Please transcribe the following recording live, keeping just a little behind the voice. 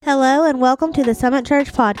and welcome to the Summit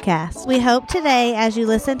Church podcast. We hope today, as you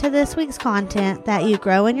listen to this week's content, that you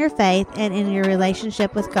grow in your faith and in your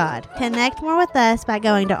relationship with God. Connect more with us by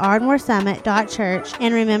going to ardmoresummit.church,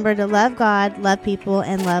 and remember to love God, love people,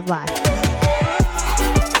 and love life.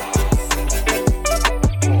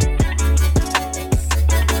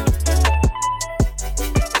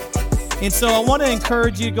 And so I want to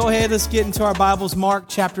encourage you, go ahead, let's get into our Bibles, Mark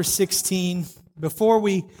chapter 16. Before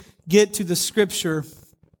we get to the scripture,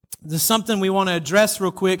 there's something we want to address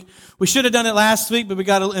real quick. We should have done it last week, but we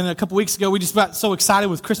got it in a couple weeks ago. We just got so excited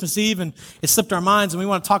with Christmas Eve, and it slipped our minds, and we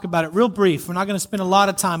want to talk about it real brief. We're not going to spend a lot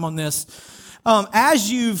of time on this.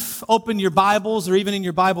 As you've opened your Bibles, or even in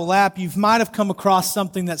your Bible app, you might have come across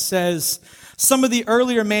something that says some of the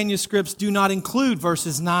earlier manuscripts do not include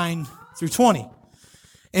verses 9 through 20.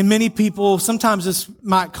 And many people, sometimes this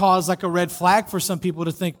might cause like a red flag for some people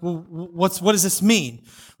to think, well, what does this mean?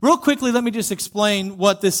 Real quickly, let me just explain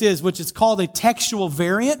what this is, which is called a textual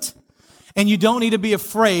variant. And you don't need to be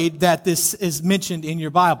afraid that this is mentioned in your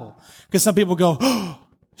Bible. Because some people go, oh,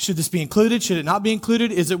 should this be included? Should it not be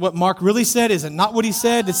included? Is it what Mark really said? Is it not what he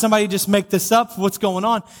said? Did somebody just make this up? What's going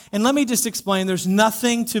on? And let me just explain, there's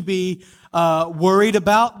nothing to be worried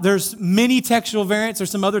about. There's many textual variants. There's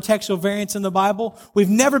some other textual variants in the Bible. We've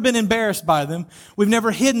never been embarrassed by them. We've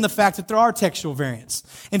never hidden the fact that there are textual variants.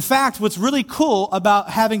 In fact, what's really cool about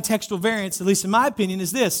having textual variants, at least in my opinion,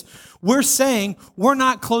 is this. We're saying we're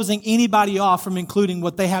not closing anybody off from including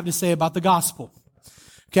what they have to say about the gospel.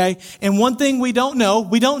 Okay? And one thing we don't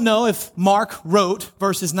know if Mark wrote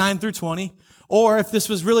verses 9 through 20, or if this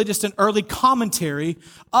was really just an early commentary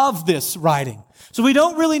of this writing. So we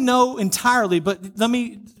don't really know entirely, but let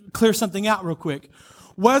me clear something out real quick.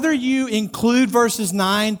 Whether you include verses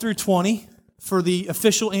 9 through 20 for the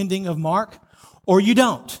official ending of Mark, or you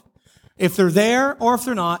don't, if they're there or if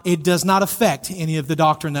they're not, it does not affect any of the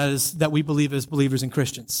doctrine that we believe as believers and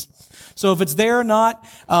Christians. So if it's there or not,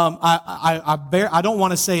 I don't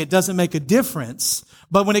want to say it doesn't make a difference,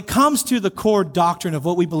 but when it comes to the core doctrine of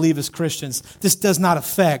what we believe as Christians, this does not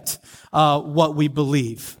affect what we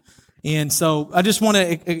believe. And so I just want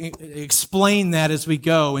to explain that as we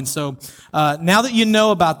go. And so now that you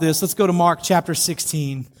know about this, let's go to Mark chapter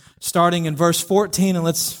 16, starting in verse 14, and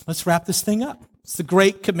let's wrap this thing up. It's the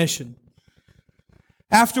Great Commission.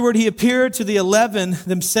 Afterward, he appeared to the 11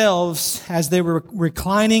 themselves as they were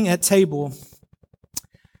reclining at table,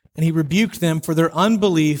 and he rebuked them for their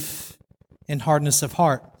unbelief and hardness of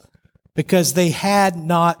heart, because they had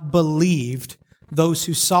not believed those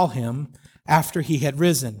who saw him after he had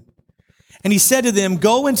risen. And he said to them,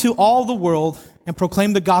 "Go into all the world and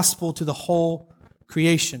proclaim the gospel to the whole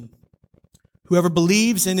creation. Whoever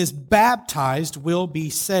believes and is baptized will be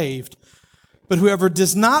saved, but whoever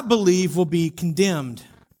does not believe will be condemned.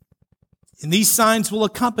 And these signs will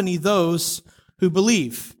accompany those who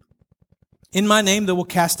believe. In my name they will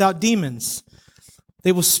cast out demons.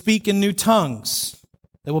 They will speak in new tongues.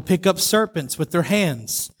 They will pick up serpents with their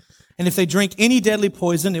hands. And if they drink any deadly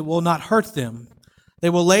poison, it will not hurt them. They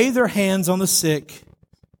will lay their hands on the sick,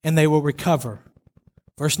 and they will recover."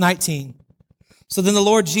 Verse 19. So then the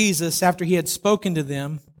Lord Jesus, after he had spoken to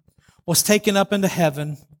them, was taken up into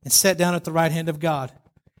heaven and sat down at the right hand of God.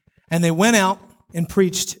 And they went out and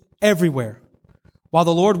preached everywhere, while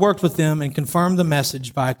the Lord worked with them and confirmed the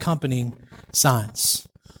message by accompanying signs.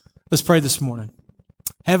 Let's pray this morning.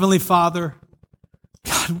 Heavenly Father,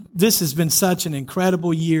 God, this has been such an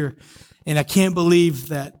incredible year, and I can't believe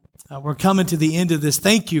that we're coming to the end of this.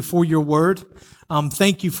 Thank you for your word.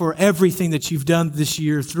 Thank you for everything that you've done this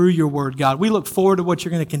year through your word, God. We look forward to what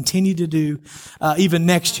you're going to continue to do even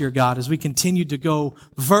next year, God, as we continue to go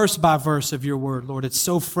verse by verse of your word, Lord. It's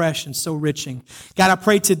so fresh and so riching. God, I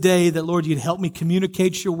pray today that, Lord, you'd help me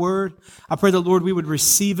communicate your word. I pray that, Lord, we would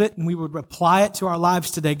receive it and we would apply it to our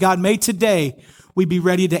lives today. God, may today we be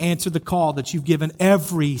ready to answer the call that you've given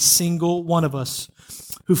every single one of us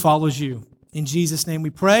who follows you. In Jesus' name we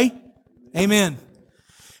pray. Amen.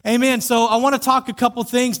 Amen. So I want to talk a couple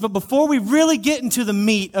things, but before we really get into the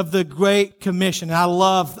meat of the Great Commission, and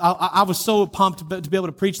I was so pumped to be able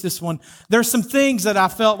to preach this one. There's some things that I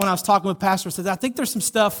felt when I was talking with Pastor, I said, I think there's some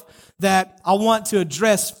stuff that I want to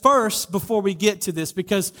address first before we get to this,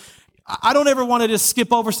 because I don't ever want to just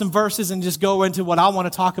skip over some verses and just go into what I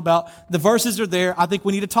want to talk about. The verses are there. I think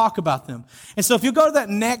we need to talk about them. And so if you go to that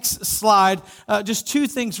next slide, just two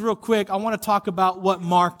things real quick. I want to talk about what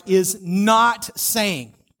Mark is not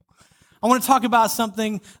saying. I want to talk about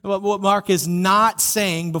something, what Mark is not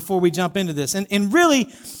saying before we jump into this. And really,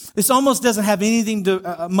 this almost doesn't have anything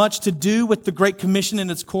much to do with the Great Commission in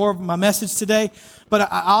its core of my message today.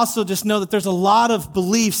 But I also just know that there's a lot of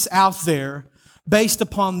beliefs out there based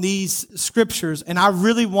upon these scriptures, and I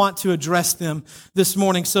really want to address them this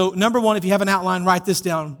morning. So, number one, if you have an outline, write this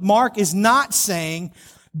down. Mark is not saying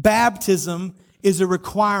baptism is a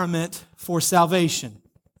requirement for salvation.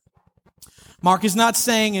 Mark is not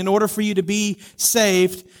saying in order for you to be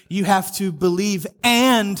saved, you have to believe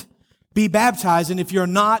and be baptized, and if you're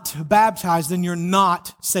not baptized, then you're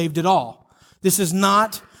not saved at all. This is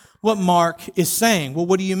not what Mark is saying. Well,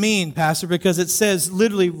 what do you mean, Pastor? Because it says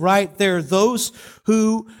literally right there, those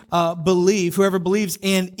who believe, whoever believes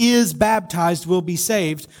and is baptized will be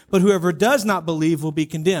saved, but whoever does not believe will be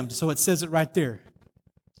condemned. So it says it right there.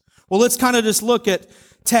 Well, let's kind of just look at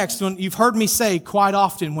text. When you've heard me say quite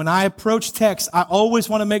often, when I approach text, I always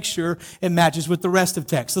want to make sure it matches with the rest of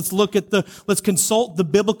text. Let's consult the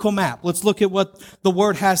biblical map. Let's look at what the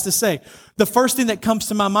Word has to say. The first thing that comes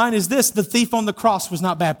to my mind is this: the thief on the cross was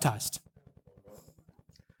not baptized.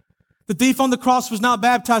 The thief on the cross was not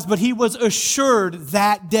baptized, but he was assured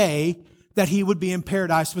that day that he would be in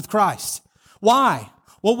paradise with Christ. Why?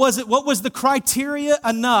 What was it? What was the criteria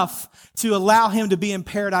enough to allow him to be in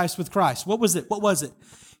paradise with Christ? What was it?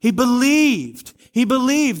 He believed. He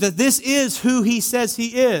believed that this is who he says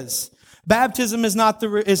he is. Baptism is not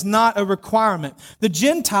a requirement. The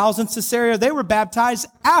Gentiles in Caesarea, they were baptized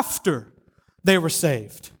after they were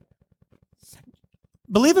saved.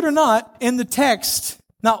 Believe it or not, in the text,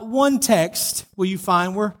 not one text will you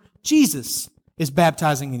find where Jesus is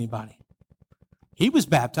baptizing anybody. He was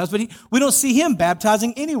baptized, but we don't see him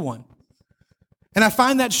baptizing anyone. And I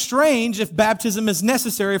find that strange if baptism is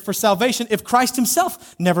necessary for salvation, if Christ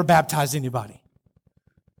himself never baptized anybody.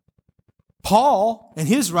 Paul, in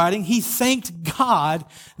his writing, he thanked God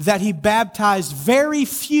that he baptized very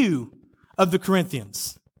few of the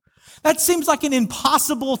Corinthians. That seems like an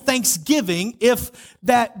impossible thanksgiving if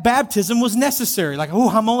that baptism was necessary. Like,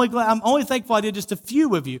 I'm only thankful I did just a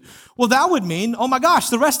few of you. Well, that would mean, oh my gosh,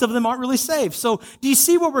 the rest of them aren't really saved. So do you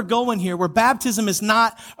see where we're going here? Where baptism is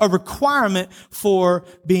not a requirement for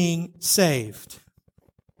being saved.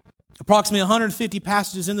 Approximately 150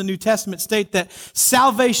 passages in the New Testament state that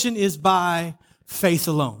salvation is by faith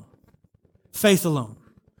alone. Faith alone.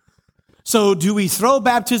 So do we throw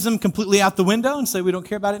baptism completely out the window and say we don't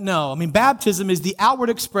care about it? No. I mean, baptism is the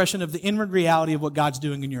outward expression of the inward reality of what God's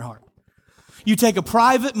doing in your heart. You take a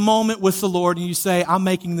private moment with the Lord and you say, I'm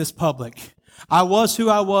making this public. I was who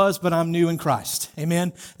I was, but I'm new in Christ.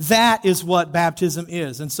 Amen? That is what baptism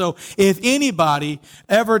is. And so if anybody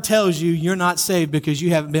ever tells you you're not saved because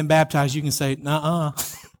you haven't been baptized, you can say, nuh-uh,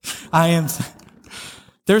 I am.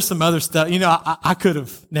 There's some other stuff. You know, I could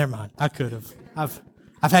have. Never mind. I could have.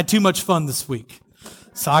 I've had too much fun this week.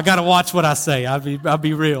 So I got to watch what I say. I'll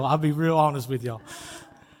be real. I'll be real honest with y'all.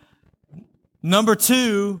 Number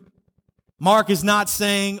two, Mark is not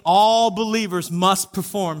saying all believers must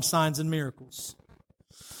perform signs and miracles.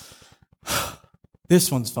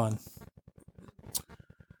 This one's fun.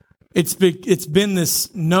 It's been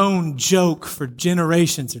this known joke for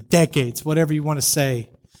generations or decades, whatever you want to say.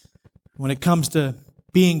 When it comes to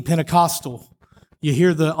being Pentecostal, you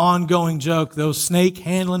hear the ongoing joke, those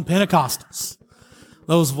snake-handling Pentecostals,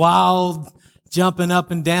 those wild jumping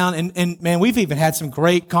up and down. And man, we've even had some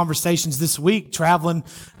great conversations this week traveling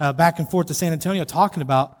back and forth to San Antonio talking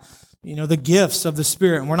about, the gifts of the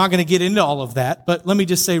Spirit. And we're not going to get into all of that, but let me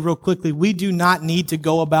just say real quickly, we do not need to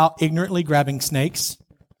go about ignorantly grabbing snakes.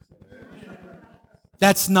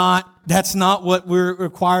 That's not what we're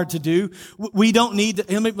required to do. We don't need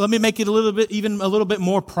to, let me make it a little bit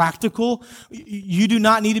more practical. You do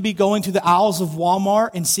not need to be going to the aisles of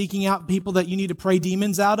Walmart and seeking out people that you need to pray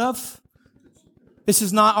demons out of. This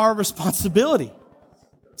is not our responsibility.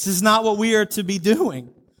 This is not what we are to be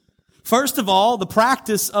doing. First of all, the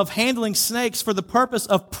practice of handling snakes for the purpose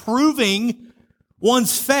of proving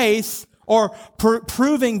one's faith or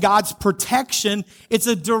proving God's protection, it's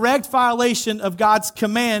a direct violation of God's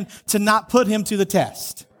command to not put him to the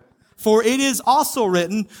test. For it is also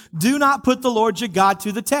written, do not put the Lord your God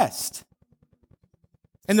to the test.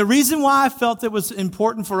 And the reason why I felt it was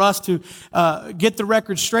important for us to get the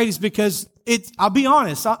record straight is because I'll be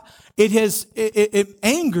honest, it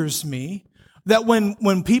angers me that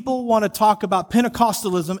when people want to talk about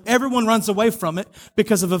Pentecostalism, everyone runs away from it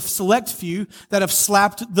because of a select few that have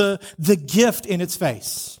slapped the gift in its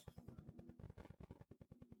face.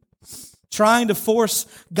 Trying to force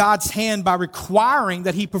God's hand by requiring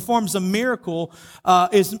that he performs a miracle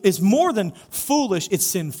is more than foolish, it's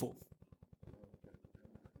sinful.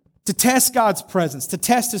 To test God's presence, to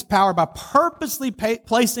test his power by purposely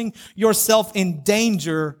placing yourself in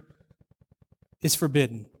danger is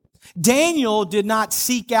forbidden. Daniel did not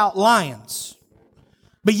seek out lions,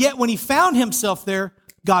 but yet when he found himself there,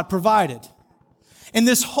 God provided. And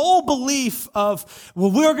this whole belief of,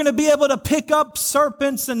 well, we're going to be able to pick up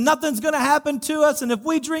serpents and nothing's going to happen to us. And if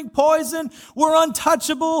we drink poison, we're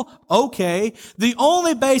untouchable. Okay. The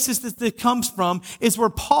only basis that comes from is where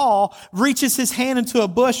Paul reaches his hand into a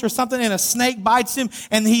bush or something and a snake bites him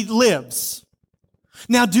and he lives.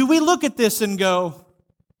 Now, do we look at this and go,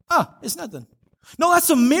 it's nothing? No, that's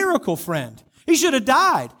a miracle, friend. He should have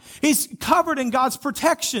died. He's covered in God's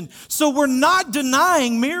protection. So we're not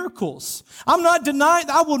denying miracles. I'm not denying.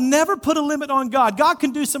 I will never put a limit on God. God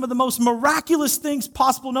can do some of the most miraculous things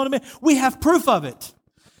possible known to man. We have proof of it.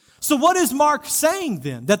 So what is Mark saying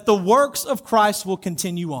then? That the works of Christ will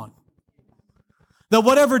continue on. That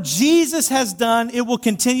whatever Jesus has done, it will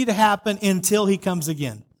continue to happen until he comes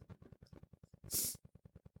again.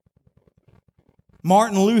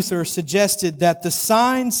 Martin Luther suggested that the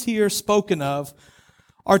signs here spoken of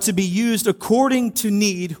are to be used according to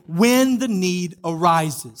need when the need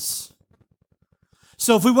arises.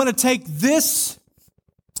 So if we want to take this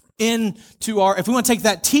if we want to take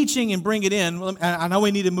that teaching and bring it in, I know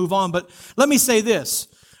we need to move on, but let me say this.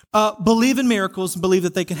 Believe in miracles and believe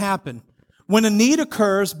that they can happen. When a need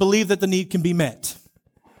occurs, believe that the need can be met.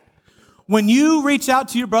 When you reach out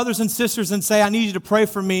to your brothers and sisters and say, I need you to pray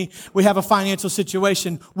for me, we have a financial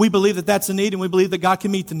situation, we believe that that's a need and we believe that God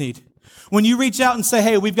can meet the need. When you reach out and say,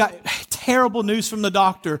 hey, we've got terrible news from the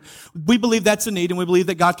doctor, we believe that's a need and we believe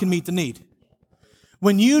that God can meet the need.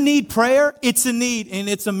 When you need prayer, it's a need and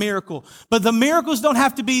it's a miracle. But the miracles don't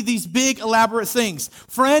have to be these big, elaborate things.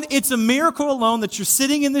 Friend, it's a miracle alone that you're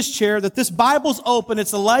sitting in this chair, that this Bible's open,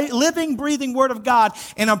 it's a living, breathing Word of God,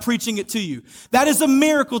 and I'm preaching it to you. That is a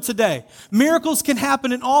miracle today. Miracles can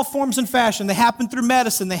happen in all forms and fashion. They happen through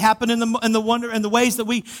medicine. They happen in the ways that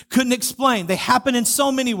we couldn't explain. They happen in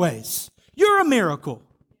so many ways. You're a miracle.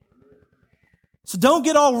 So don't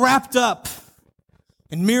get all wrapped up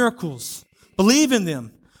in miracles. Believe in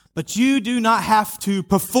them, but you do not have to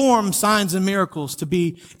perform signs and miracles to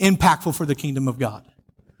be impactful for the kingdom of God.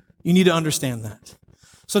 You need to understand that.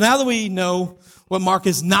 So now that we know what Mark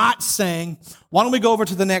is not saying, why don't we go over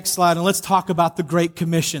to the next slide and let's talk about the Great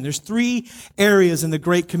Commission. There's 3 areas in the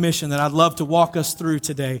Great Commission that I'd love to walk us through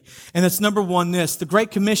today. And it's number 1, this. The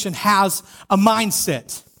Great Commission has a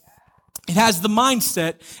mindset. It has the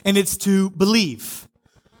mindset, and it's to believe.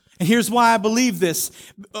 And here's why I believe this.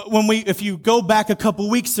 If you go back a couple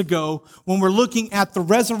weeks ago, when we're looking at the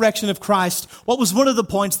resurrection of Christ, what was one of the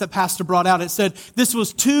points that Pastor brought out? It said, this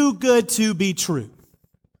was too good to be true.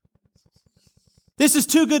 This is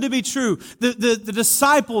too good to be true. The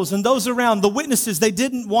disciples and those around, the witnesses, they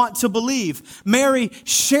didn't want to believe. Mary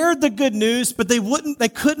shared the good news, but they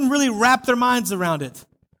couldn't really wrap their minds around it.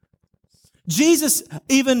 Jesus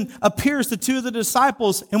even appears to 2 of the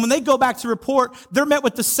disciples, and when they go back to report, they're met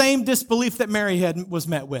with the same disbelief that Mary was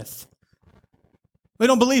met with. They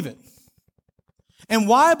don't believe it. And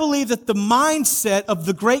why I believe that the mindset of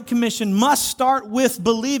the Great Commission must start with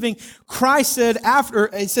believing, Christ said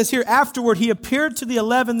afterward, he appeared to the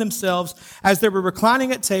 11 themselves as they were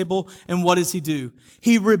reclining at table, and what does he do?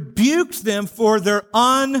 He rebuked them for their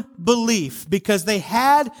unbelief because they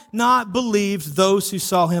had not believed those who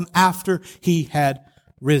saw him after he had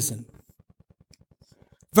risen.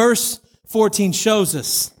 Verse 14 shows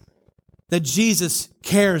us that Jesus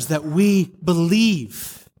cares that we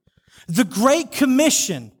believe. The Great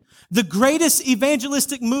Commission, the greatest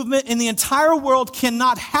evangelistic movement in the entire world,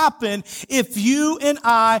 cannot happen if you and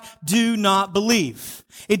I do not believe.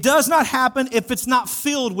 It does not happen if it's not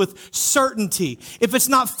filled with certainty, if it's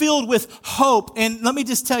not filled with hope. And let me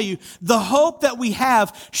just tell you, the hope that we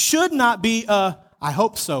have should not be a I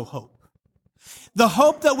hope so hope. The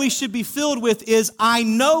hope that we should be filled with is, I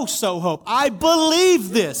know so hope. I believe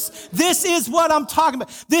this. This is what I'm talking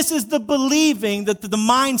about. This is the believing, that the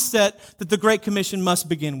mindset that the Great Commission must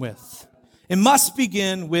begin with. It must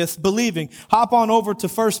begin with believing. Hop on over to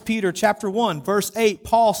 1 Peter chapter 1, verse 8.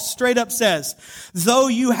 Paul straight up says, though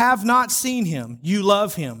you have not seen him, you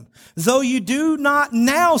love him. Though you do not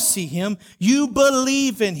now see him, you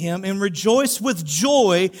believe in him and rejoice with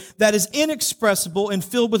joy that is inexpressible and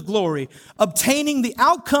filled with glory, obtaining the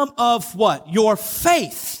outcome of what? Your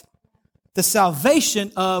faith, the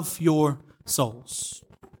salvation of your souls.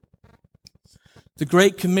 The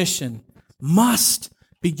Great Commission must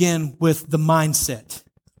begin with the mindset.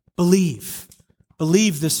 Believe.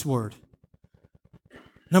 Believe this word.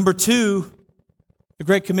 Number 2, the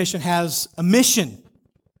Great Commission has a mission.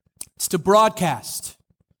 It's to broadcast.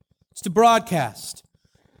 It's to broadcast.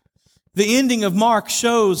 The ending of Mark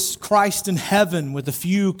shows Christ in heaven with a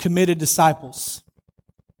few committed disciples.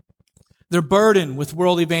 They're burdened with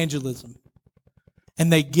world evangelism,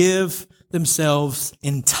 and they give themselves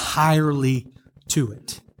entirely to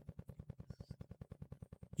it.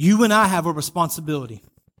 You and I have a responsibility.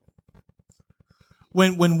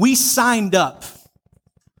 When we signed up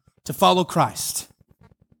to follow Christ,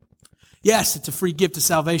 yes, it's a free gift of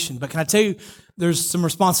salvation, but can I tell you, there's some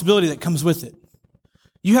responsibility that comes with it.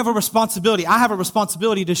 You have a responsibility. I have a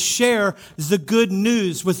responsibility to share the good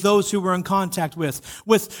news with those who we're in contact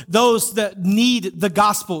with those that need the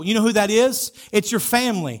gospel. You know who that is? It's your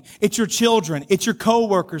family. It's your children. It's your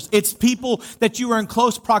coworkers. It's people that you are in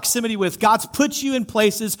close proximity with. God's put you in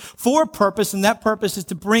places for a purpose, and that purpose is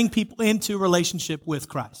to bring people into a relationship with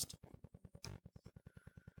Christ.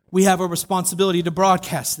 We have a responsibility to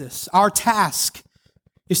broadcast this. Our task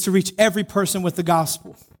is to reach every person with the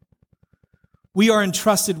gospel. We are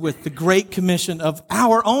entrusted with the great commission of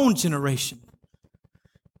our own generation.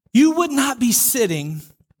 You would not be sitting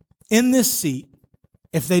in this seat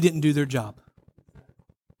if they didn't do their job.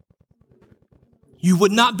 You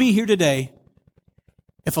would not be here today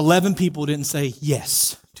if 11 people didn't say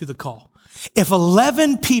yes to the call. If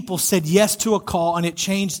 11 people said yes to a call and it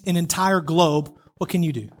changed an entire globe, what can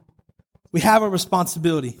you do? We have a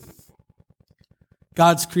responsibility.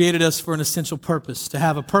 God's created us for an essential purpose, to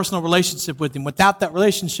have a personal relationship with Him. Without that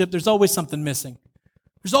relationship, there's always something missing.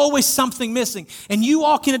 There's always something missing. And you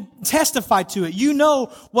all can testify to it. You know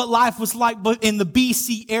what life was like in the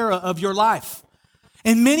BC era of your life.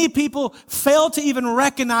 And many people fail to even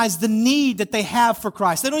recognize the need that they have for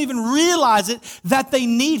Christ. They don't even realize it, that they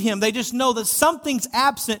need Him. They just know that something's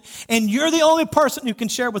absent, and you're the only person who can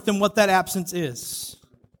share with them what that absence is.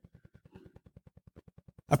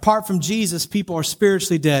 Apart from Jesus, people are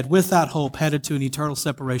spiritually dead, without hope, headed to an eternal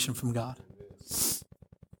separation from God.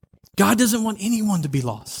 God doesn't want anyone to be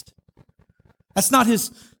lost. That's not His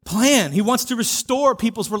plan. He wants to restore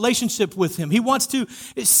people's relationship with Him. He wants to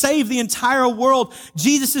save the entire world.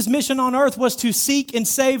 Jesus' mission on earth was to seek and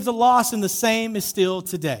save the lost, and the same is still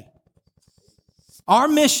today. Our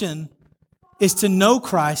mission is to know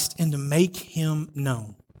Christ and to make Him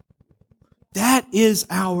known. That is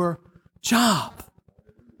our job.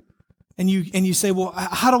 And you say, well,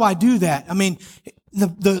 how do I do that? I mean,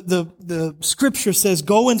 the scripture says,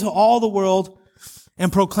 go into all the world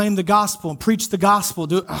and proclaim the gospel and preach the gospel.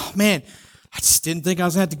 Oh man, I just didn't think I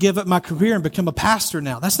was going to have to give up my career and become a pastor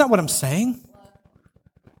now. That's not what I'm saying.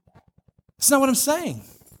 That's not what I'm saying.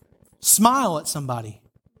 Smile at somebody.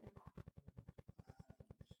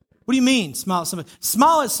 What do you mean, smile at somebody?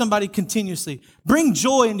 Smile at somebody continuously. Bring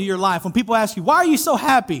joy into your life. When people ask you, why are you so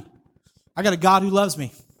happy? I got a God who loves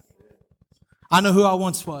me. I know who I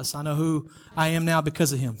once was. I know who I am now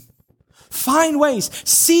because of Him. Find ways.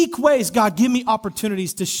 Seek ways. God, give me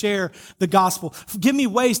opportunities to share the gospel. Give me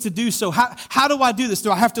ways to do so. How do I do this? Do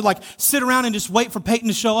I have to sit around and just wait for Peyton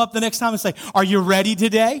to show up the next time and say, are you ready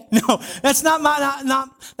today? No, that's that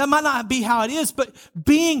might not be how it is, but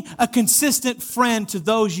being a consistent friend to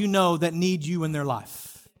those you know that need you in their life.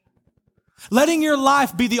 Letting your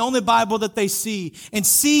life be the only Bible that they see, and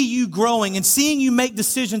see you growing and seeing you make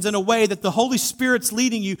decisions in a way that the Holy Spirit's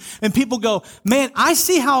leading you. And people go, man, I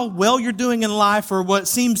see how well you're doing in life, or what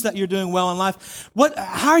seems that you're doing well in life.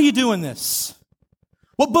 How are you doing this?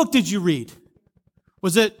 What book did you read?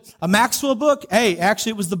 Was it a Maxwell book? Hey,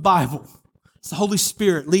 actually it was the Bible. It's the Holy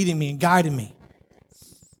Spirit leading me and guiding me.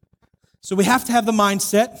 So we have to have the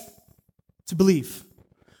mindset to believe.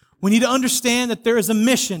 We need to understand that there is a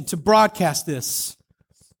mission to broadcast this.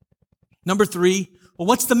 Number 3, well,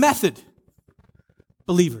 what's the method?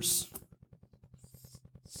 Believers.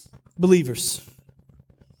 Believers.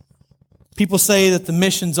 People say that the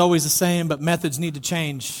mission's always the same, but methods need to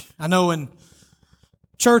change. I know in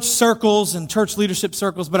church circles and church leadership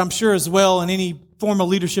circles, but I'm sure as well in any form of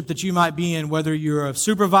leadership that you might be in, whether you're a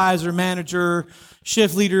supervisor, manager,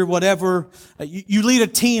 shift leader, whatever, you lead a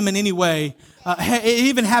team in any way. It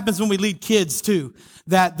even happens when we lead kids too,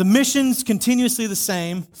 that the mission's continuously the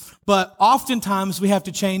same, but oftentimes we have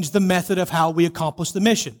to change the method of how we accomplish the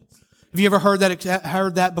mission. Have you ever heard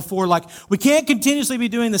that before? Like, we can't continuously be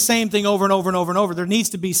doing the same thing over and over and over and over. There needs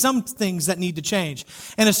to be some things that need to change.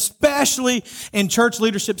 And especially in church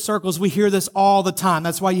leadership circles, we hear this all the time.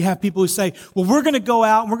 That's why you have people who say, well, we're going to go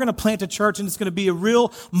out and we're going to plant a church, and it's going to be a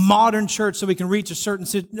real modern church so we can reach a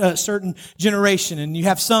certain generation. And you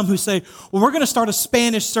have some who say, well, we're going to start a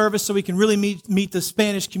Spanish service so we can really meet the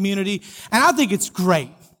Spanish community. And I think it's great.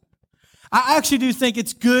 I actually do think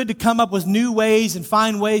it's good to come up with new ways and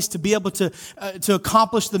find ways to be able to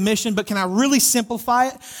accomplish the mission. But can I really simplify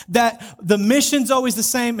it? That the mission's always the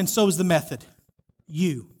same, and so is the method.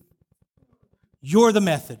 You're the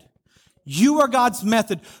method. You are God's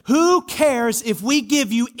method. Who cares if we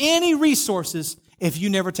give you any resources if you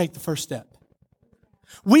never take the first step?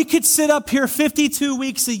 We could sit up here 52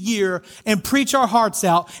 weeks a year and preach our hearts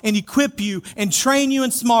out and equip you and train you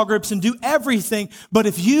in small groups and do everything. But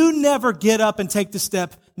if you never get up and take the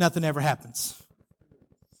step, nothing ever happens.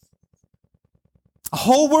 The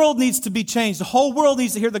whole world needs to be changed. The whole world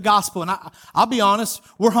needs to hear the gospel. And I'll be honest,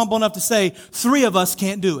 we're humble enough to say 3 of us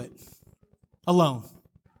can't do it alone.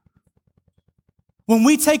 When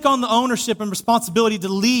we take on the ownership and responsibility to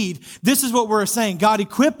lead, this is what we're saying. God,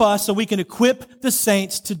 equip us so we can equip the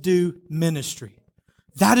saints to do ministry.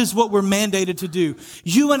 That is what we're mandated to do.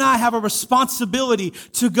 You and I have a responsibility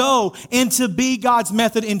to go and to be God's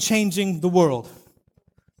method in changing the world.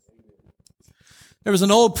 There was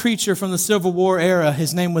an old preacher from the Civil War era.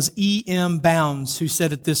 His name was E.M. Bounds, who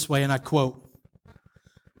said it this way, and I quote,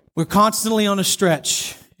 "We're constantly on a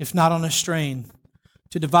stretch, if not on a strain,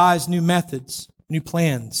 to devise new methods, new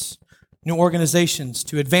plans, new organizations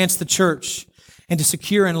to advance the church and to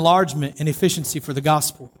secure enlargement and efficiency for the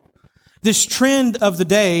gospel. This trend of the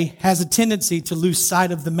day has a tendency to lose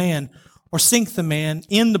sight of the man or sink the man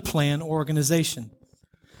in the plan or organization.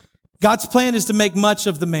 God's plan is to make much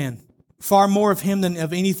of the man, far more of him than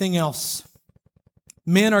of anything else.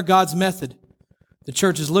 Men are God's method. The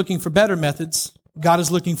church is looking for better methods. God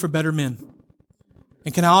is looking for better men.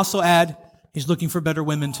 And can I also add, He's looking for better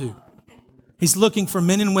women too. He's looking for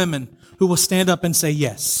men and women who will stand up and say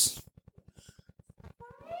yes.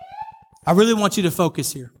 I really want you to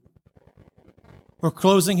focus here. We're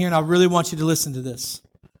closing here, and I really want you to listen to this.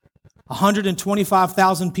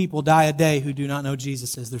 125,000 people die a day who do not know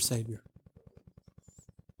Jesus as their Savior.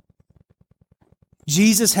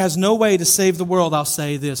 Jesus has no way to save the world, I'll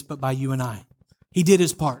say this, but by you and I. He did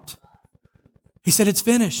His part. He said, it's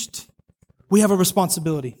finished. We have a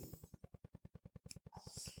responsibility.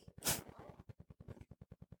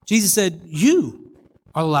 Jesus said, you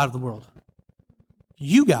are the light of the world.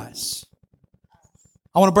 You guys.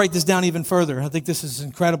 I want to break this down even further. I think this is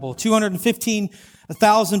incredible.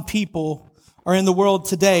 215,000 people are in the world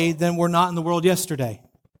today than were not in the world yesterday.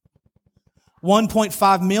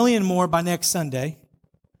 1.5 million more by next Sunday.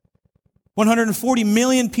 140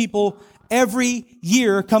 million people every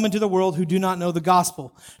year come into the world who do not know the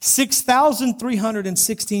gospel.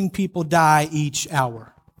 6,316 people die each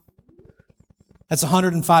hour. That's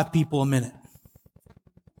 105 people a minute.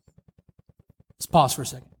 Let's pause for a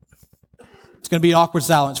second. It's going to be awkward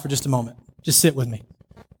silence for just a moment. Just sit with me.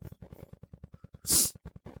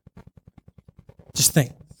 Just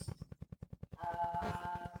think.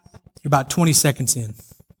 You're about 20 seconds in.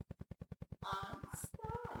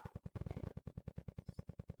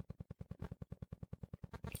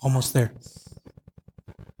 Almost there.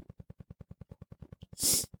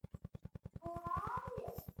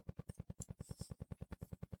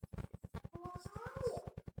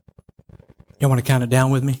 Y'all want to count it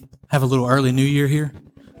down with me? Have a little early New Year here.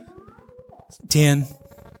 10,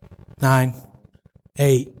 9,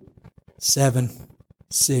 8, 7,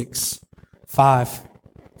 6, 5,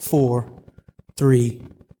 4, 3,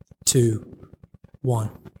 2,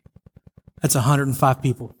 1. That's 105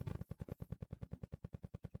 people.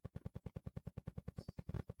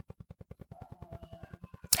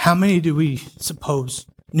 How many do we suppose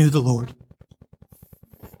knew the Lord?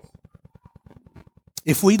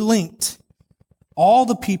 If we linked all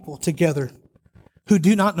the people together who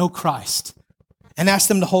do not know Christ and asked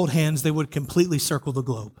them to hold hands, they would completely circle the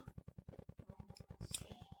globe.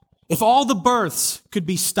 If all the births could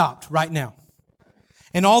be stopped right now,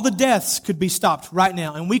 and all the deaths could be stopped right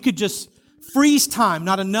now, and we could just freeze time,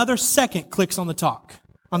 not another second clicks on the clock.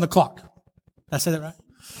 Did I say that right?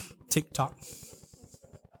 Tick-tock.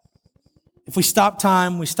 If we stopped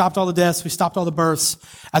time, we stopped all the deaths, we stopped all the births,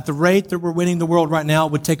 at the rate that we're winning the world right now,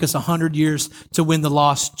 it would take us 100 years to win the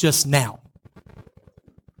lost just now.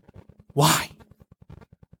 Why?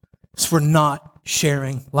 Because we're not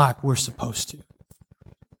sharing like we're supposed to.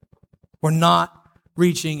 We're not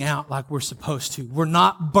reaching out like we're supposed to. We're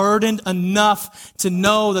not burdened enough to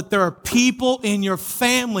know that there are people in your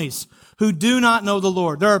families who do not know the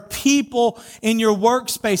Lord. There are people in your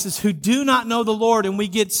workspaces who do not know the Lord, and we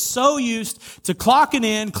get so used to clocking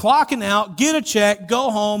in, clocking out, get a check,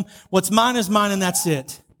 go home. What's mine is mine, and that's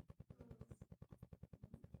it.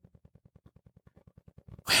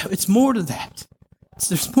 It's more to that.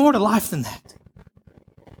 There's more to life than that.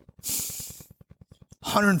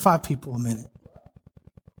 105 people a minute.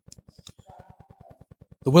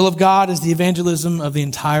 The will of God is the evangelism of the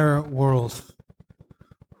entire world.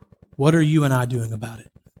 What are you and I doing about it?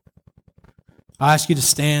 I ask you to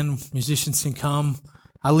stand. Musicians can come.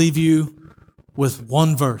 I leave you with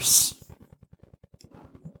one verse.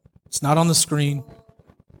 It's not on the screen.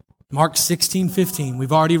 Mark 16:15.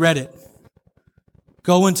 We've already read it.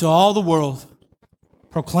 Go into all the world,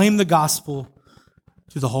 proclaim the gospel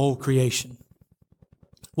to the whole creation.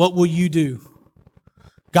 What will you do?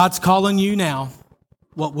 God's calling you now.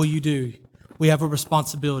 What will you do? We have a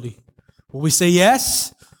responsibility. Will we say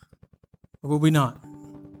yes or will we not?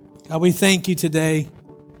 God, we thank you today,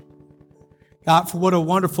 God, for what a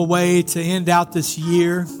wonderful way to end out this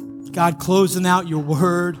year. God, closing out your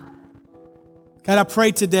word. God, I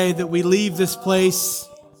pray today that we leave this place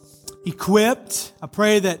equipped. I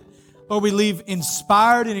pray that, Lord, we leave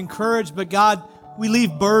inspired and encouraged, but God, we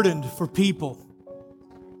leave burdened for people.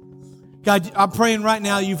 God, I'm praying right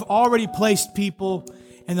now you've already placed people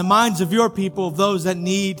in the minds of your people, of those that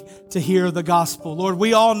need to hear the gospel. Lord,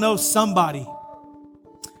 we all know somebody.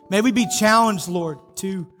 May we be challenged, Lord,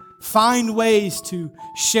 to find ways to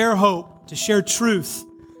share hope, to share truth,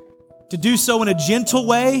 to do so in a gentle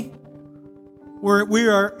way where we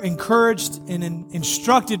are encouraged and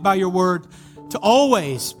instructed by your word to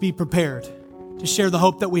always be prepared to share the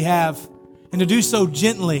hope that we have and to do so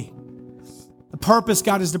gently. The purpose,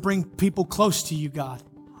 God, is to bring people close to you, God.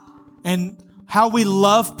 And how we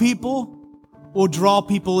love people will draw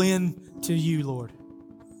people in to you, Lord.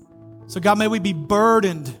 So, God, may we be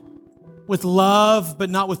burdened with love, but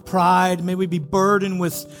not with pride. May we be burdened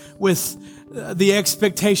with the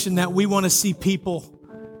expectation that we want to see people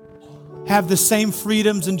have the same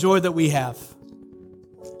freedoms and joy that we have.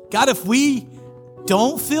 God, if we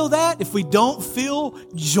don't feel that, if we don't feel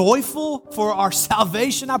joyful for our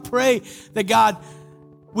salvation, I pray that, God,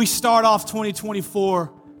 we start off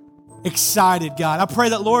 2024 excited, God. I pray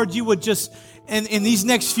that, Lord, you would just, in these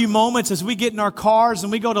next few moments as we get in our cars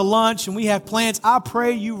and we go to lunch and we have plans, I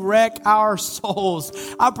pray you wreck our souls.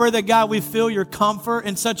 I pray that, God, we feel your comfort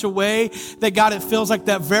in such a way that, God, it feels like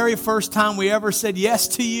that very first time we ever said yes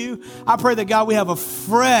to you. I pray that, God, we have a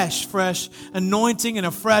fresh anointing and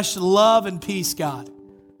a fresh love and peace, God.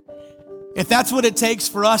 If that's what it takes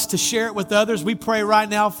for us to share it with others, we pray right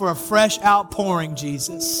now for a fresh outpouring,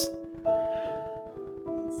 Jesus.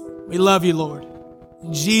 We love you, Lord.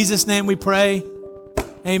 In Jesus' name we pray.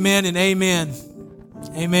 Amen and amen.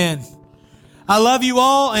 Amen. I love you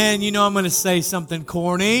all, and you know I'm going to say something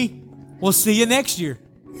corny. We'll see you next year.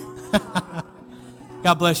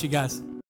 God bless you guys.